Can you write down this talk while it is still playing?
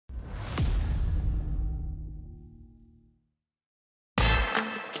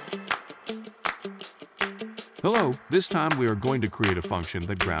Hello, this time we are going to create a function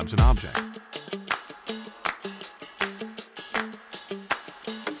that grabs an object.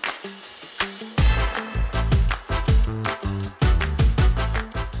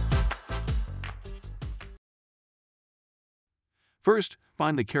 First,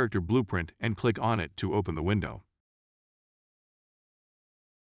 find the character blueprint and click on it to open the window.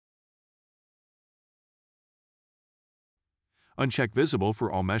 Uncheck Visible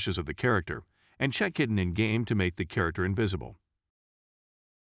for all meshes of the character, and check Hidden in Game to make the character invisible.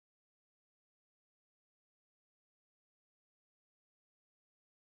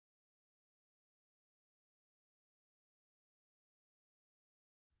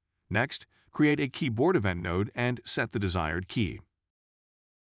 Next, create a keyboard event node and set the desired key.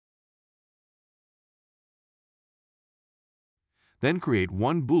 Then create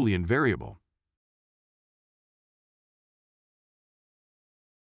one Boolean variable.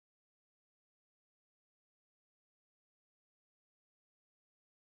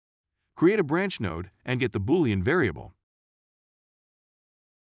 Create a branch node and get the Boolean variable.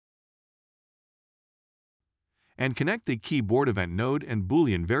 And connect the keyboard event node and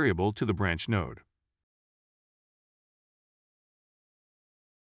Boolean variable to the branch node.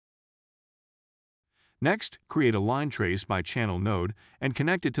 Next, create a line trace by channel node and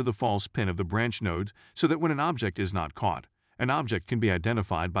connect it to the false pin of the branch node so that when an object is not caught, an object can be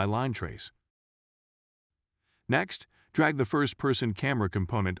identified by line trace. Next, drag the first-person camera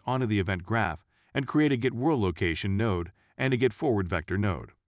component onto the event graph and create a getWorldLocation node and a getForwardVector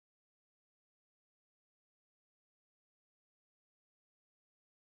node.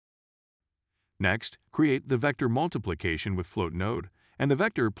 Next, create the vector multiplication with float node and the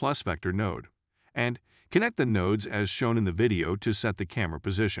vector plus vector node, and connect the nodes as shown in the video to set the camera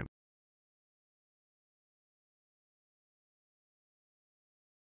position.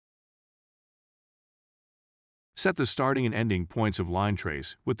 Set the starting and ending points of line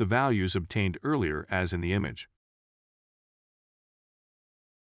trace with the values obtained earlier as in the image.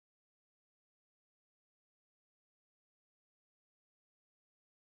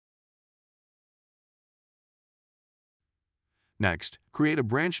 Next, create a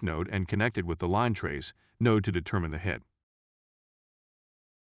branch node and connect it with the line trace node to determine the hit.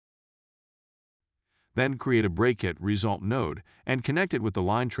 Then create a breakHit result node and connect it with the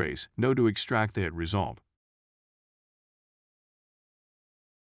line trace node to extract the hit result.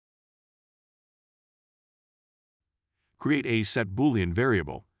 Create a setBoolean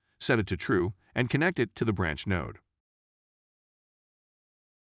variable, set it to true, and connect it to the branch node.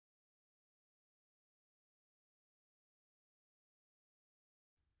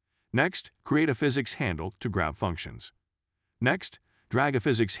 Next, create a physics handle to grab functions. Next, drag a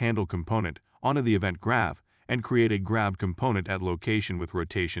physics handle component onto the event graph and create a grab component at location with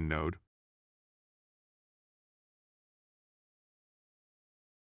rotation node.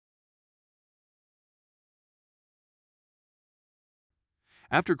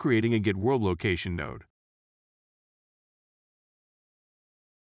 After creating a getWorldLocation node,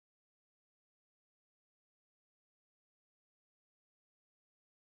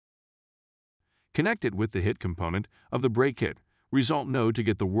 connect it with the hit component of the breakHit result node to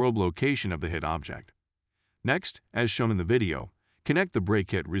get the world location of the hit object. Next, as shown in the video, connect the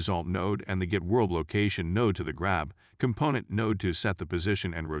breakHit result node and the getWorldLocation node to the grab component node to set the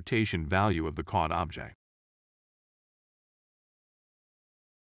position and rotation value of the caught object.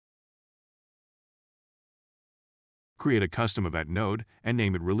 Create a custom event node and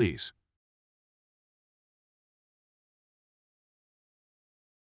name it Release.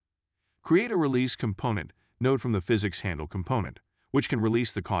 Create a release component node from the physics handle component, which can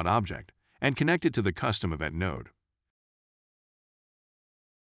release the caught object, and connect it to the custom event node.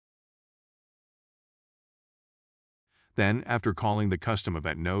 Then, after calling the custom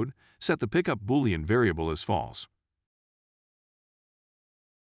event node, set the pickup Boolean variable as false.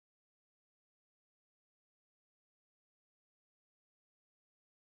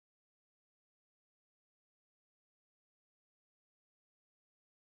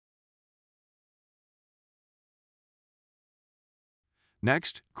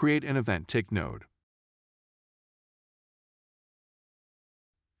 Next, create an event tick node.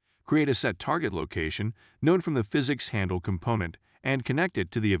 Create a setTargetLocation node from the physics handle component and connect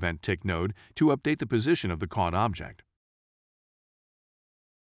it to the event tick node to update the position of the caught object.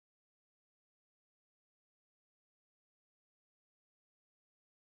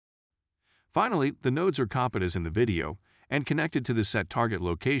 Finally, the nodes are copied as in the video and connected to the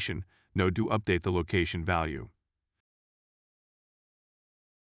setTargetLocation node to update the location value.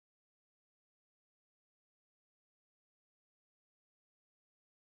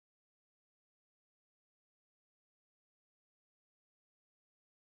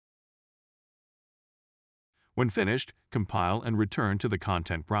 When finished, compile and return to the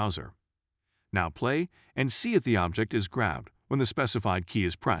content browser. Now play and see if the object is grabbed when the specified key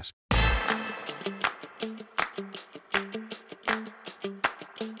is pressed.